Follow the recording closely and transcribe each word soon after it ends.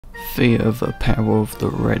Fear the power of the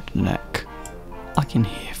redneck. I can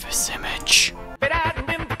hear this image. But I hadn't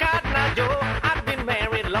been for Cotton Eye Joe. I've been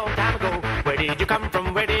married a long time ago. Where did you come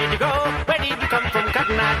from? Where did you go? Where did you come from,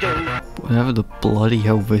 Cotton Eye Joe? Whatever the bloody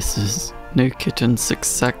hell this is. New Kitten 6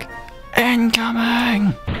 sec.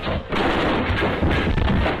 Incoming!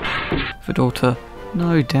 The daughter.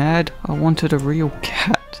 No, Dad, I wanted a real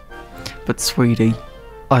cat. But sweetie,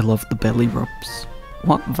 I love the belly rubs.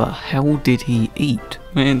 What the hell did he eat?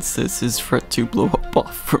 Man says his threat to blow up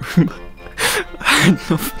bathroom had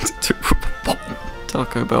nothing to do with the bomb.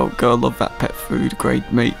 Taco Bell, girl, love that pet food,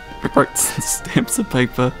 great meat. Writes and stamps of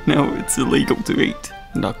paper, now it's illegal to eat.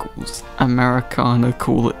 Knuckles. Americana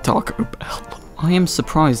call it Taco Bell. I am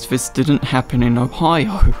surprised this didn't happen in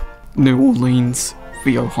Ohio. New Orleans.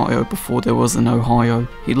 The Ohio before there was an Ohio.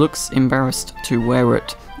 He looks embarrassed to wear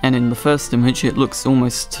it, and in the first image it looks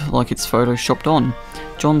almost like it's photoshopped on.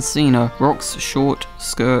 John Cena rocks short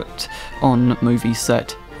skirt on movie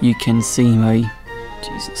set. You can see me.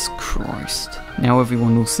 Jesus Christ. Now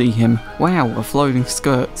everyone will see him. Wow, a floating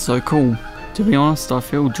skirt, so cool. To be honest, I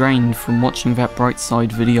feel drained from watching that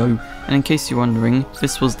Brightside video, and in case you're wondering,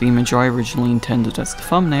 this was the image I originally intended as the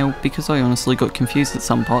thumbnail because I honestly got confused at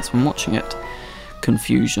some parts when watching it.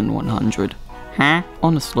 Confusion 100. Huh?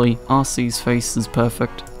 Honestly, RC's face is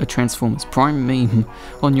perfect. A Transformers Prime meme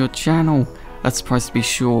on your channel. A surprise to be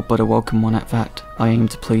sure, but a welcome one at that. I aim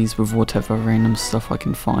to please with whatever random stuff I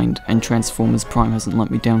can find, and Transformers Prime hasn't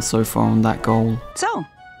let me down so far on that goal. So,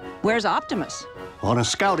 where's Optimus? On a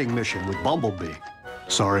scouting mission with Bumblebee.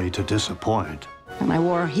 Sorry to disappoint. And I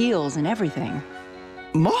wore heels and everything.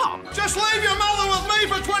 Mom! Just leave your mother with me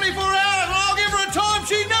for 24 hours and I'll give her a time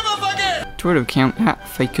she never forget! Twitter account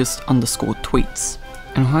 @fakest_tweets,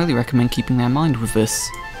 and I highly recommend keeping that in mind with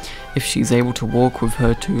this. If she's able to walk with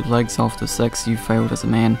her 2 legs after sex, you failed as a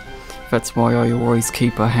man. That's why I always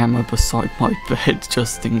keep a hammer beside my bed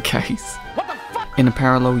just in case. What the fuck? In a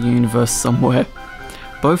parallel universe somewhere.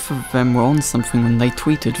 Both of them were on something when they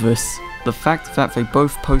tweeted this. The fact that they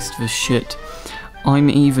both post this shit, I'm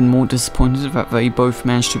even more disappointed that they both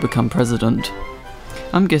managed to become president.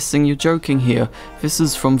 I'm guessing you're joking here. This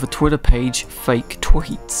is from the Twitter page Fake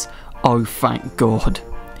Tweets. Oh, thank God.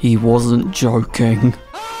 He wasn't joking.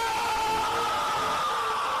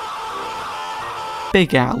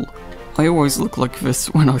 Big Al. I always look like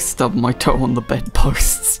this when I stub my toe on the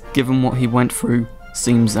bedposts. Given what he went through,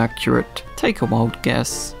 seems accurate. Take a wild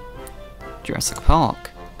guess. Jurassic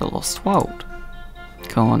Park. The Lost World.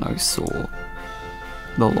 Carnosaur.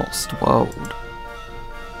 The Lost World.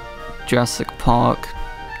 Jurassic Park.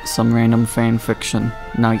 Some random fan fiction.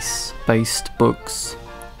 Nice. Based books.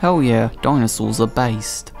 Hell yeah, dinosaurs are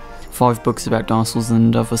based. 5 books about dinosaurs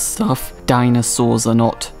and other stuff. Dinosaurs are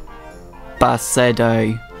not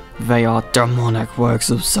Basidae. They are demonic works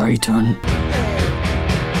of Satan.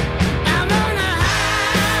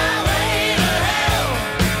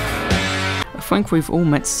 I think we've all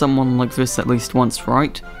met someone like this at least once,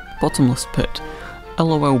 right? Bottomless pit.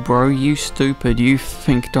 LOL bro, you stupid, you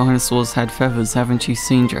think dinosaurs had feathers, haven't you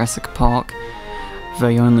seen Jurassic Park?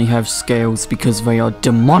 They only have scales because they are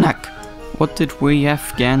demonic! What did we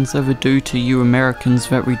Afghans ever do to you Americans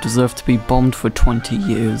that we deserve to be bombed for 20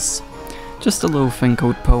 years? Just a little thing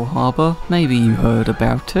called Pearl Harbor, maybe you heard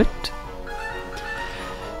about it?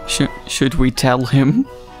 Should we tell him?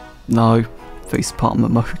 No, facepalm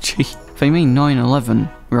emoji. They mean 9/11,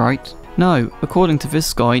 right? No, according to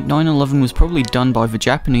this guy, 9/11 was probably done by the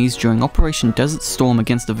Japanese during Operation Desert Storm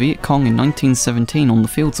against the Viet Cong in 1917 on the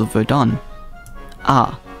fields of Verdun.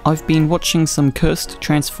 Ah, I've been watching some cursed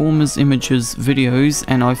Transformers images videos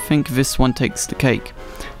and I think this one takes the cake.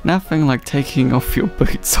 Nothing like taking off your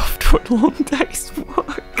boots after a long day's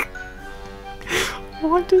work.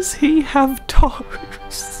 Why does he have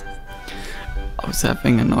toes? I was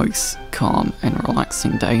having a nice, calm and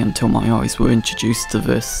relaxing day until my eyes were introduced to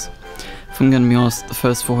this. If I'm gonna be honest, the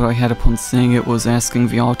first thought I had upon seeing it was asking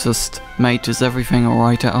the artist, mate, is everything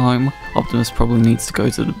alright at home? Optimus probably needs to go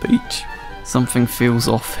to the beach. Something feels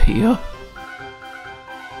off here.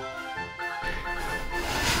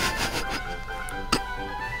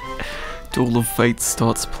 Duel of Fate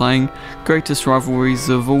starts playing. Greatest rivalries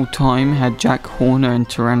of all time had Jack Horner and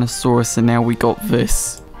Tyrannosaurus, and now we got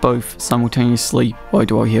this. Both simultaneously. Why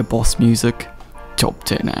do I hear boss music? Top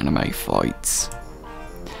 10 anime fights.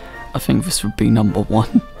 I think this would be number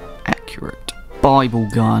 1. Accurate. Bible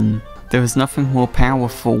gun. There is nothing more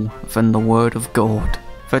powerful than the word of God.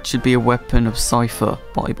 That should be a weapon of Cypher,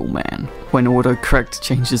 Bible Man. When autocorrect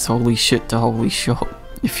changes holy shit to holy shot.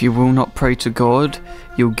 If you will not pray to God,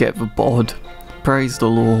 you'll get the bod. Praise the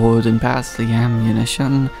Lord and pass the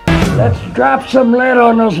ammunition. Let's drop some lead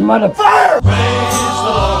on those motherfuckers!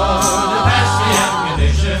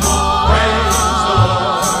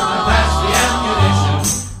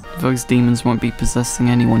 Those demons won't be possessing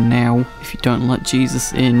anyone now. If you don't let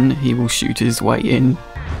Jesus in, he will shoot his way in.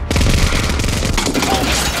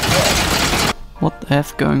 What the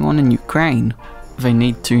F going on in Ukraine? They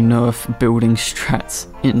need to nerf building strats.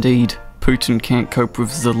 Indeed, Putin can't cope with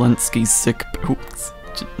Zelensky's sick builds.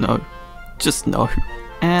 No. Just no.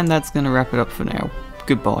 And that's gonna wrap it up for now.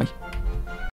 Goodbye.